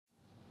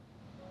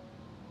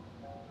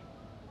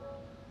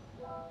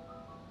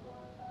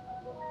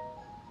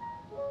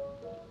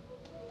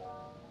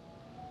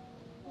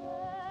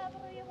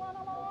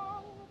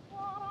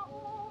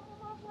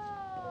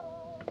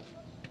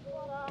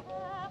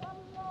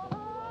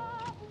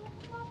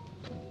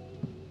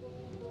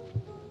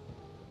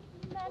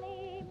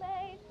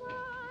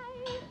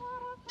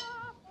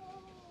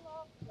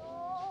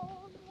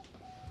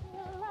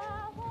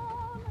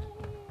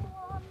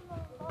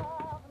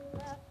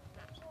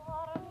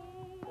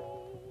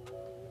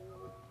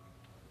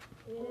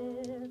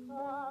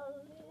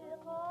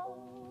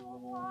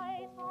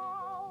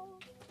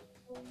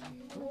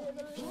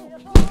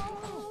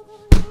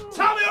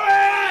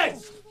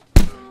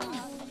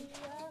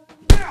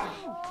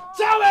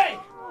away!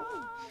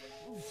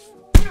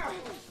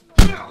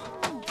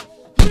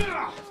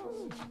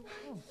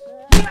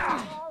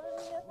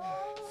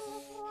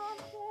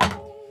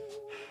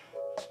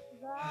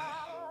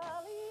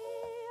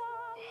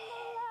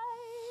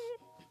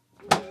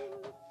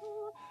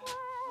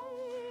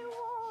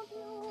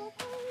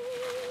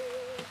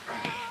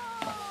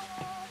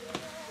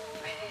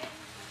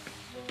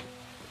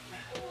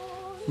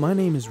 My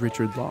name is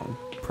Richard Long,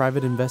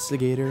 private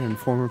investigator and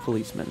former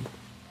policeman.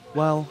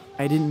 While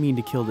I didn't mean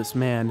to kill this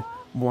man,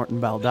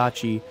 Morton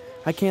Baldacci,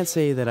 I can't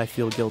say that I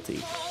feel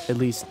guilty. At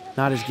least,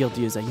 not as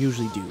guilty as I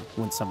usually do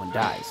when someone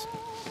dies.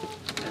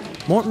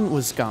 Morton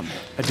was scum,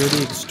 a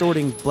dirty,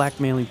 extorting,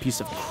 blackmailing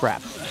piece of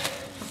crap.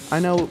 I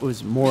know it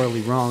was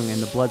morally wrong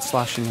and the blood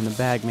sloshing in the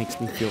bag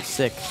makes me feel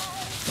sick,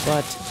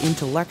 but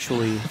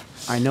intellectually,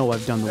 I know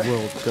I've done the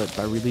world good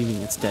by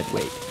relieving its dead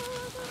weight.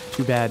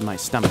 Too bad my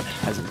stomach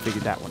hasn't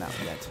figured that one out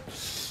yet.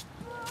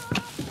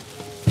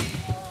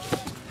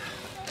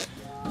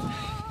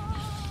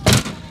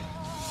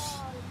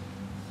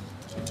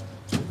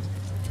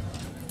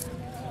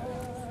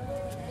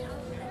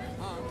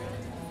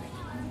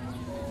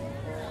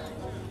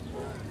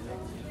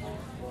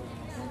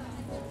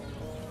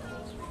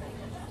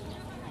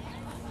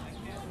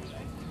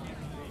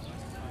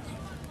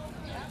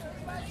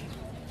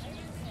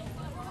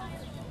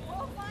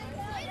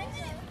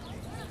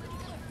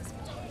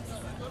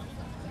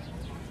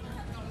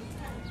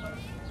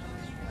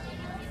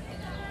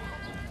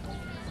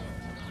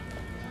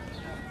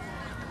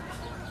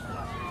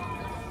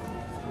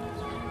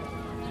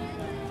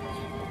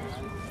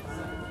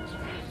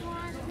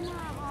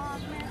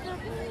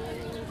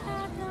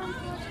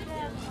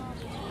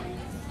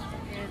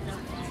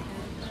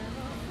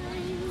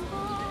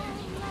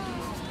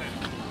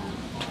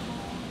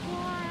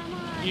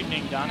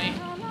 Evening, Donnie.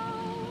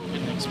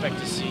 Didn't expect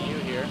to see you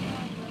here.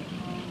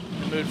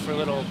 In the mood for a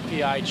little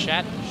PI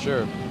chat?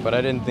 Sure, but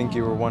I didn't think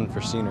you were one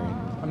for scenery.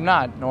 I'm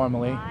not,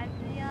 normally.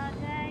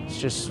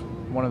 It's just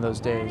one of those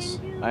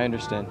days. I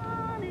understand.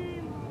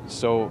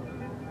 So,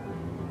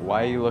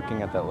 why are you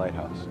looking at that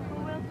lighthouse?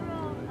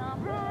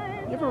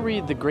 You ever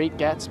read The Great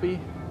Gatsby?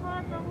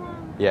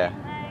 Yeah.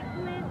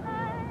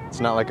 It's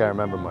not like I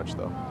remember much,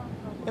 though.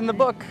 In the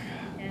book,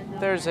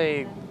 there's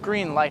a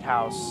green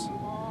lighthouse,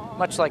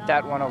 much like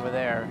that one over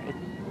there.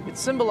 It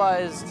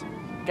symbolized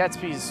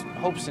Gatsby's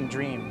hopes and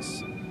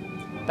dreams.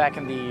 Back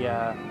in the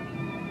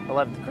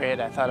 11th grade,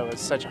 I thought it was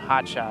such a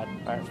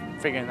hotshot by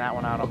figuring that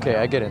one out on my Okay,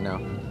 own. I get it now.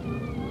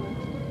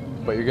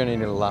 But you're gonna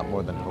need a lot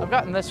more than hope. I've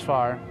gotten this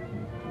far,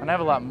 and I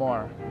have a lot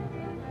more.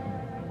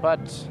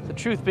 But the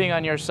truth being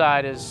on your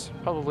side is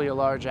probably a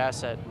large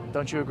asset.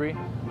 Don't you agree?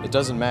 It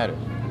doesn't matter.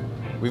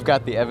 We've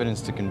got the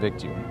evidence to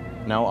convict you.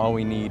 Now all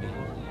we need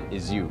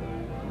is you.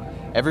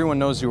 Everyone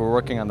knows you were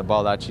working on the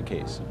Baldacci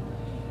case.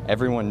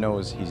 Everyone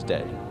knows he's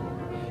dead.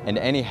 And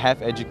any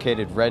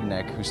half-educated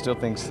redneck who still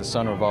thinks the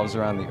sun revolves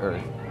around the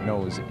earth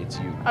knows it's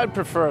you. I'd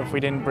prefer if we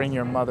didn't bring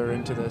your mother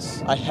into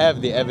this. I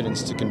have the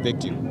evidence to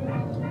convict you.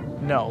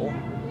 No,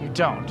 you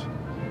don't.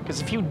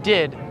 Because if you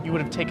did, you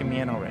would have taken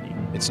me in already.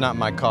 It's not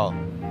my call.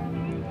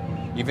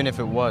 Even if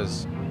it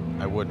was,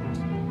 I wouldn't.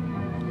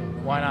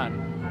 Why not?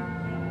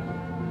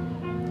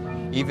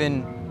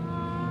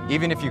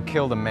 Even if you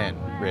killed a man,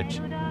 Rich,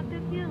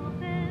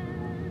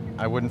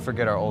 I wouldn't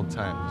forget our old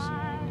times.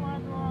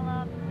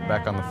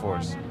 Back on the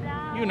force.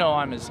 You know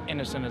I'm as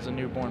innocent as a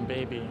newborn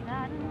baby.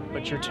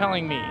 But you're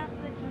telling me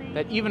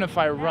that even if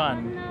I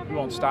run, you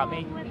won't stop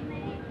me?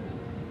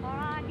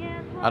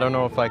 I don't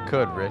know if I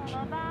could, Rich.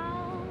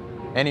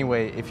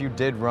 Anyway, if you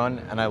did run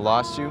and I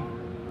lost you,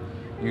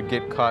 you'd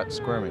get caught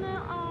squirming,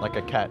 like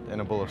a cat in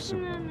a bowl of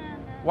soup.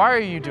 Why are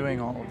you doing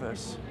all of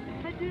this?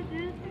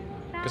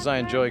 Because I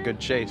enjoy a good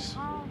chase.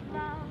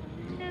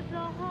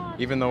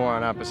 Even though we're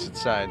on opposite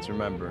sides,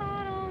 remember,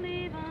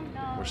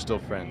 we're still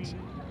friends.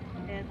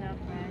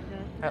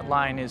 That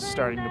line is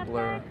starting to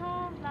blur.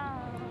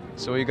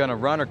 So are you gonna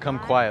run or come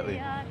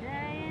quietly? I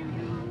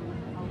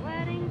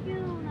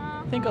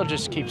think I'll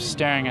just keep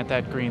staring at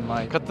that green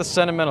light. Cut the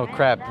sentimental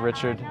crap,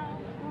 Richard.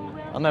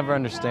 I'll never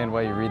understand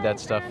why you read that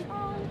stuff.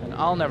 And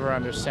I'll never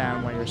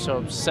understand why you're so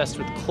obsessed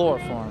with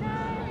chloroform.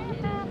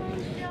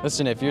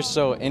 Listen, if you're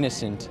so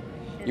innocent,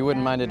 you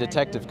wouldn't mind a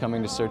detective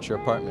coming to search your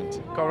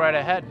apartment. Go right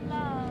ahead.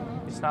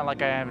 It's not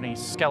like I have any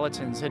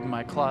skeletons hidden in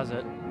my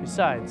closet.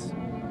 Besides,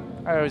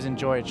 I always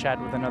enjoy a chat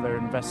with another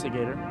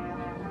investigator.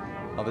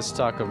 All this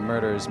talk of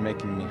murder is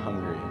making me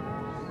hungry.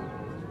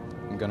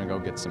 I'm gonna go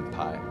get some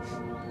pie.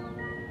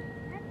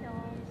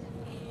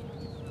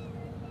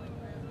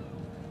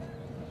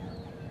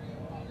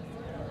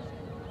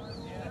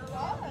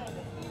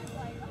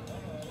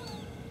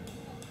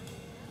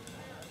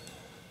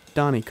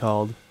 Donnie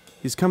called.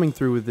 He's coming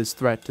through with his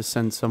threat to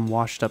send some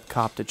washed-up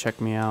cop to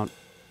check me out.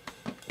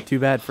 Too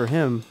bad for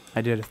him,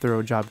 I did a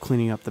thorough job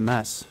cleaning up the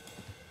mess.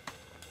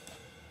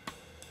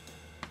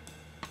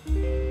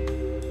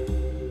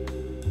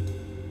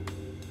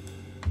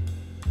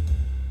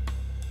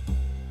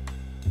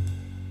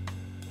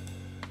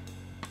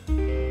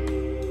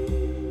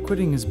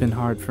 Quitting has been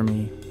hard for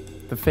me.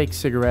 The fake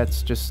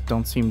cigarettes just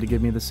don't seem to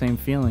give me the same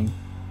feeling.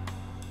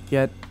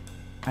 Yet,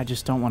 I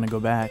just don't want to go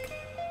back.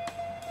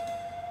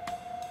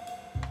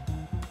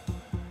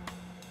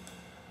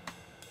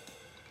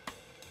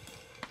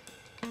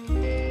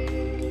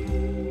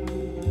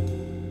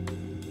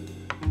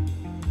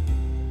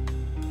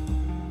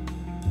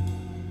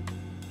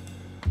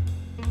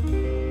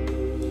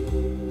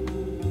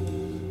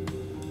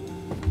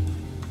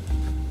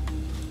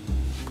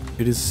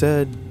 It is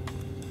said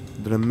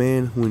that a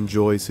man who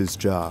enjoys his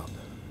job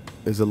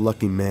is a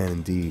lucky man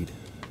indeed.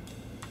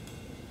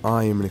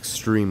 I am an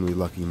extremely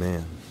lucky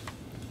man.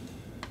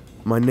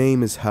 My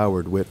name is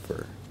Howard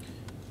Whitfer,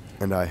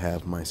 and I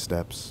have my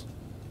steps.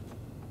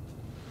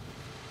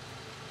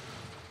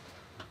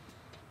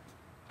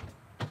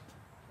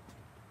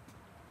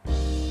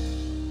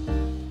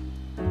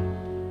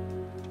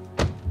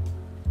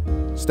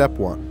 Step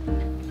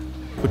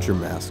 1. Put your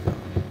mask on.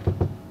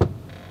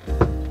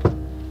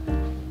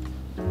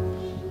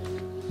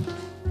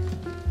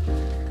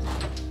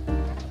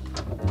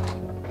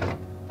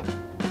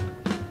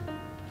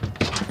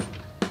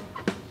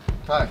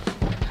 Hi,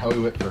 Howie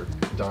Whitford.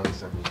 Donnie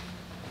sent me.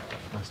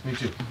 Nice to meet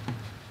you.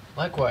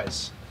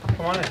 Likewise.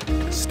 Come on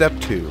in. Step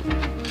 2.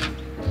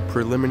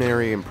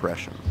 Preliminary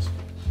impressions.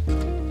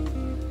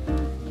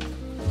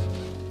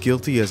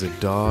 Guilty as a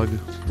dog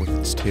with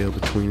its tail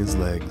between his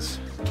legs.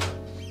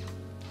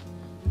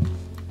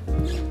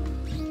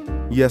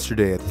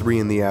 Yesterday at 3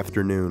 in the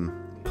afternoon,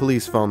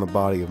 police found the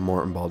body of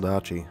Morton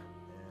Baldacci.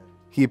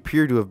 He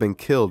appeared to have been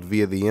killed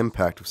via the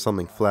impact of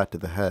something flat to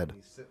the head.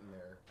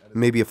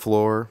 Maybe a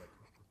floor,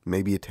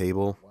 maybe a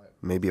table,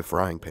 maybe a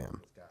frying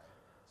pan.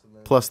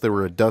 Plus, there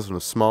were a dozen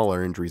of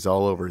smaller injuries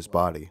all over his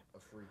body.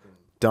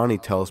 Donnie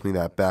tells me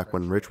that back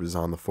when Rich was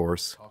on the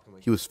force,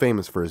 he was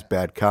famous for his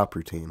bad cop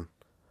routine.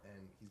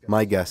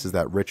 My guess is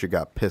that Richard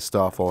got pissed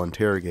off while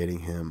interrogating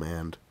him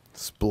and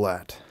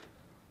splat.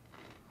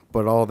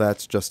 But all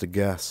that's just a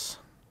guess.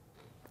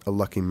 A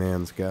lucky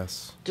man's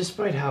guess.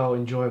 Despite how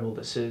enjoyable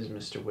this is,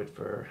 Mr.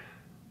 Whitfer,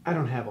 I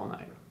don't have all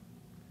night.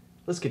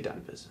 Let's get down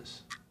to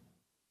business.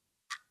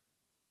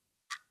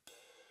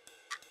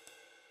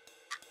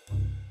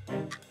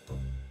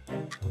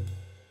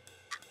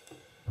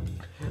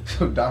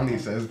 So Donnie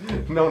says,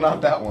 no,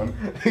 not that one.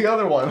 The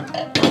other one.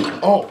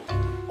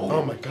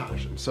 Oh my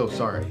gosh, I'm so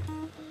sorry.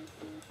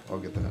 I'll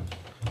get that.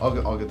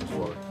 I'll get the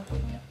floor.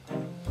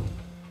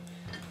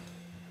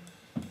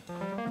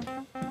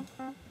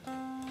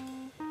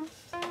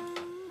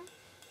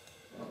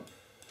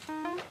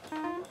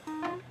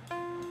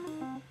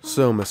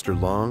 So, Mr.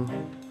 Long,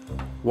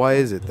 why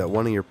is it that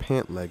one of your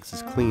pant legs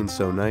is cleaned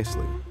so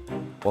nicely,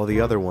 while the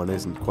other one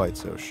isn't quite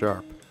so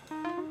sharp?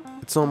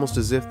 It's almost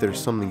as if there's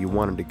something you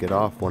wanted to get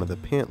off one of the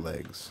pant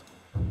legs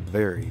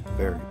very,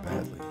 very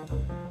badly.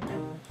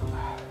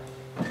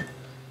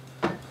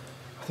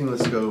 I think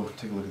let's go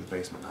take a look at the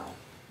basement now.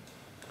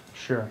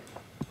 Sure.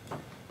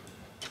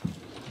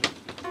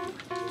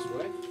 This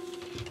way?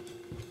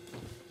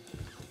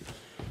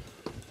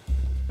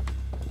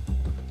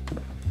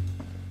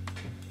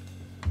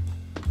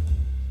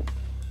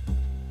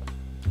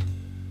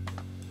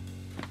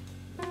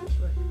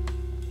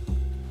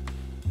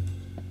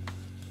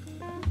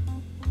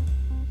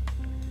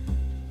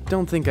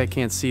 Don't think I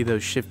can't see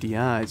those shifty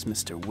eyes,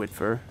 Mr.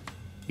 Whitfer.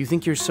 You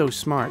think you're so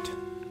smart.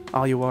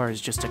 All you are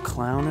is just a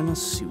clown in a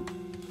suit.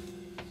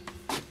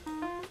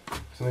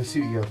 It's a nice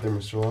suit you got there,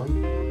 Mr.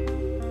 Long.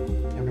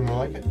 You have any more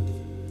like it?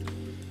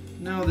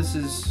 No, this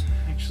is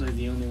actually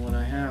the only one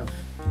I have.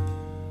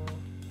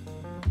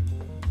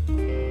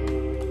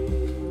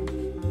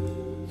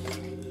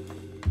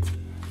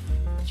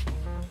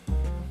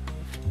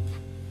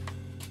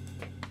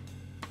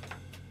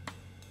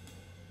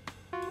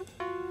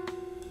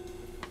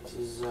 It's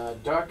as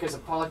dark as a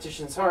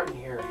politician's heart in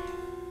here.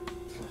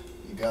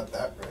 You got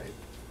that right.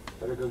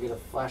 Better go get a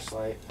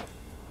flashlight.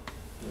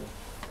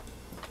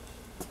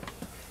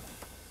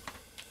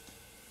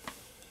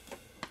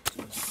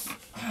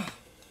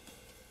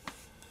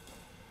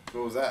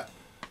 What was that?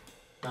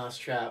 Mouse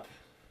trap.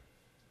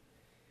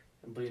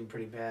 I'm bleeding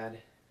pretty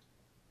bad.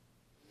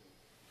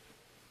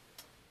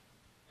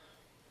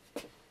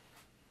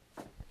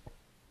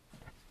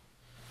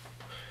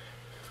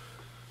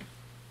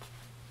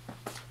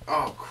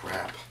 Oh,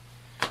 crap.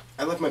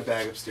 I left my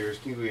bag upstairs.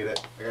 Can you go get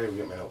it? I gotta go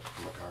get my help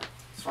from my car.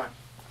 It's fine.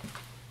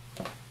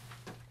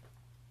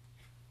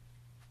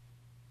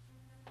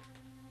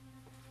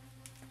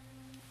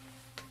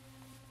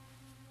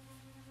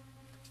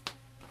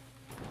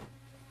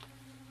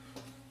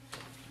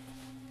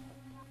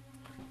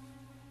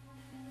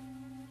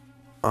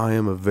 I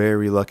am a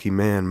very lucky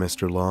man,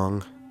 Mr.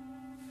 Long.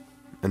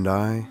 And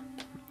I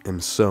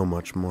am so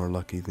much more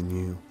lucky than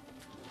you.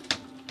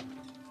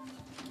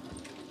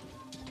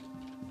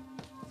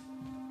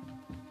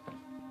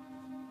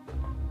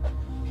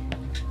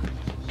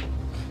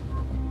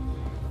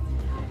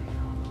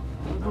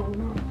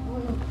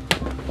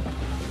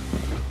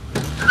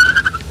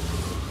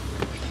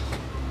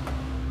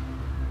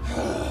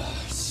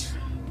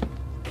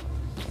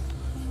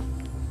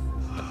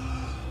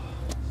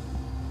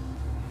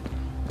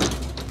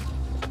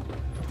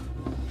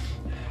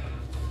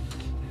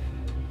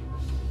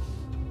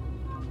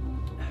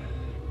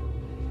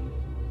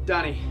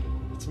 Donnie,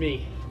 it's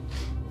me.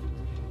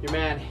 Your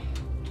man.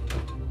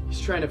 He's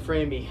trying to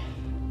frame me.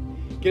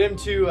 Get him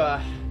to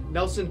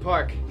Nelson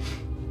Park.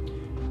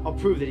 I'll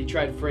prove that he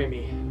tried to frame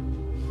me.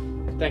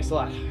 Thanks a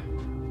lot.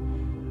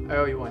 I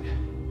owe you one.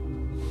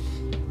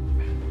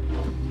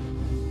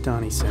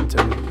 Donnie sent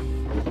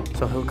him,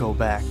 so he'll go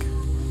back.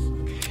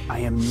 I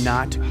am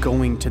not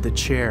going to the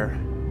chair.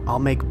 I'll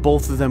make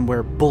both of them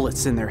wear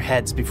bullets in their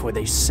heads before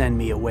they send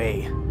me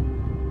away.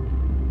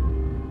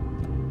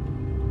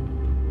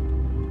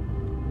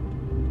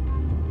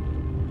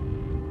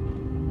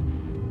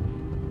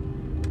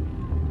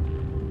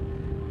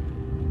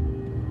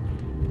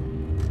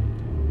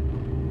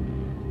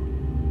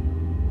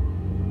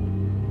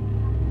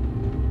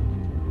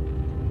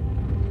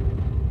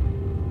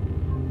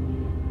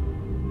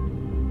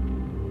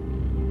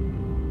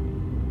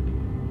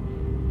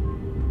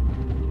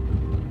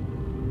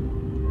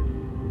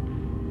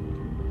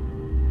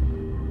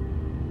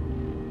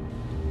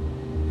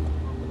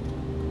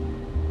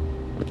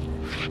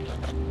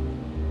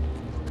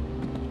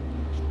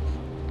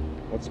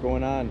 What's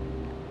going on,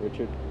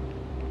 Richard?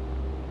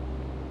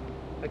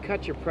 I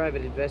caught your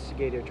private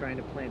investigator trying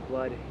to plant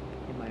blood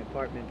in my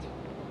apartment.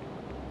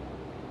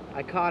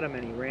 I caught him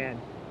and he ran.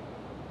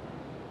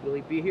 Will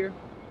he be here?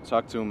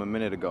 Talked to him a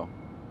minute ago.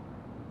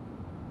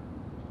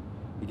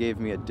 He gave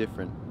me a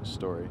different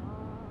story.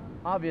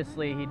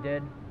 Obviously he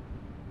did.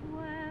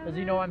 Does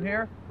he know I'm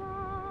here?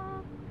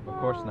 Of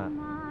course not.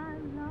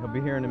 He'll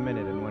be here in a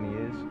minute, and when he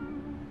is,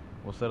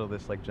 we'll settle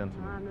this like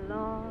gentlemen.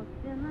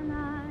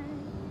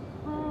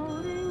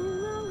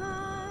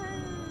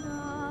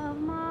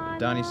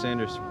 Donnie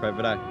Sanders,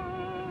 Private Eye.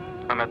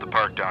 I'm at the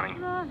park, Donnie.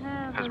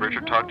 Has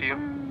Richard talked to you?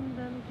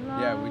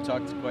 Yeah, we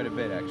talked quite a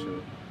bit,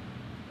 actually.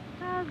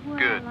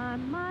 Good.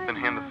 Then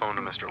hand the phone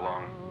to Mr.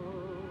 Long.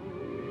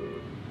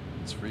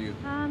 It's for you.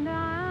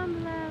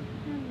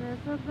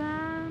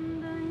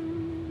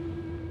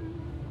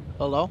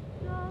 Hello?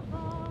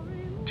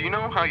 Do you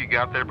know how you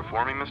got there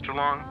before me, Mr.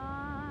 Long?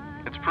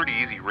 It's pretty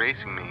easy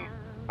racing me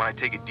when I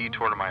take a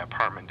detour to my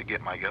apartment to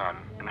get my gun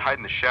and hide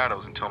in the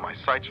shadows until my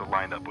sights are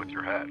lined up with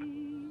your head.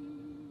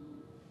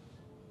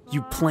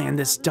 You planned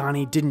this,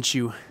 Donnie, didn't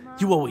you?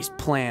 You always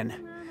plan.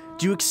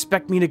 Do you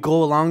expect me to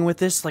go along with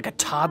this like a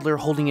toddler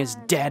holding his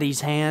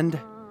daddy's hand?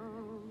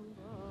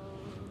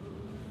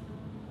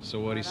 So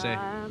what'd he say?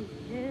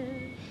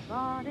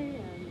 I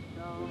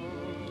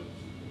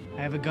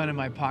have a gun in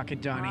my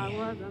pocket, Donnie.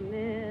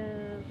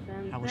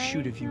 I will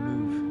shoot if you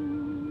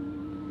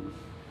move.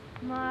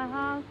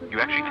 You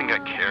actually think I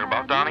care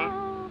about Donnie?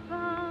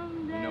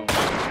 No.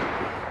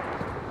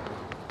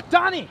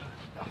 Donnie!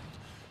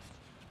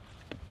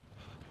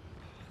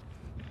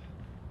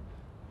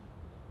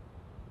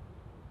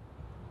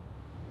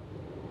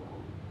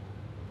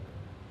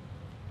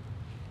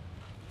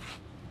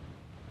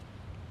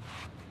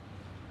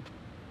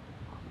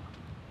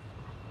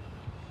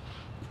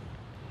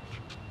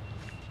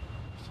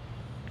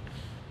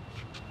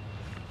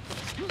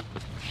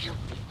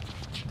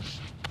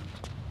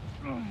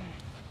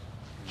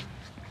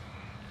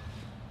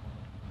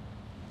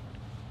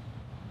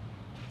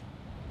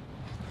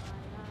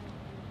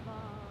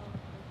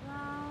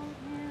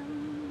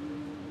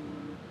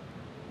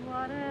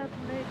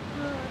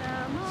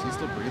 Is he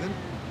still breathing?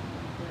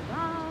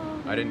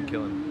 I didn't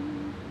kill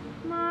him.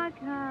 My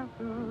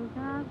castles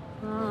have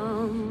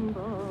crumbled,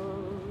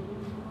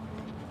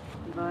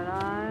 but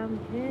I am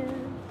his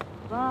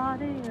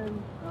body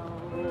and soul.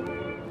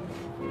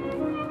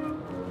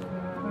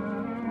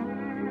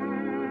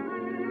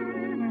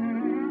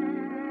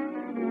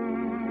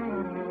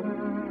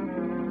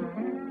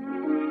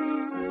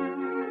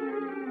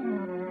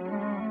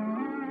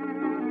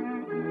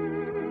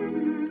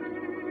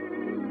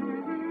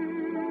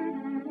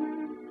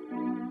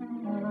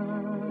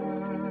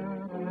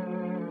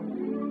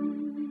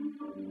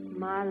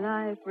 My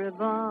life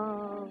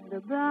revolved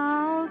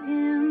about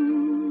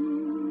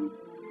him.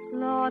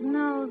 Lord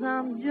knows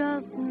I'm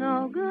just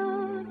no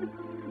good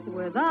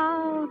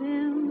without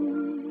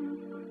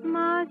him.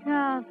 My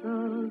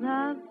castles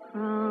have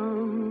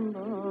crumbled,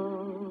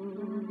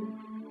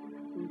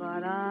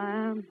 but I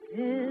am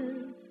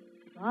his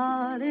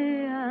body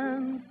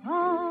and soul.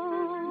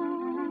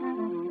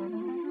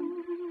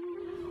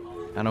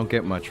 I don't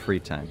get much free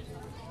time.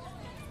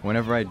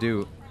 Whenever I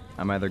do,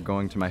 I'm either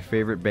going to my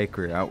favorite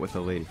bakery or out with a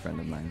lady friend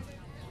of mine.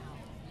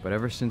 But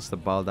ever since the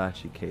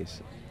Baldacci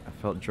case, I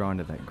felt drawn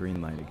to that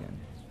green light again.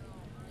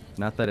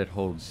 Not that it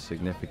holds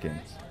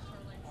significance.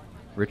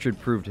 Richard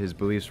proved his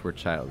beliefs were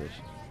childish.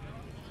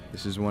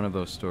 This is one of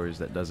those stories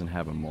that doesn't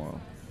have a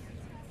moral.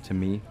 To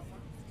me,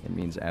 it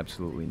means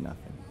absolutely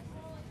nothing.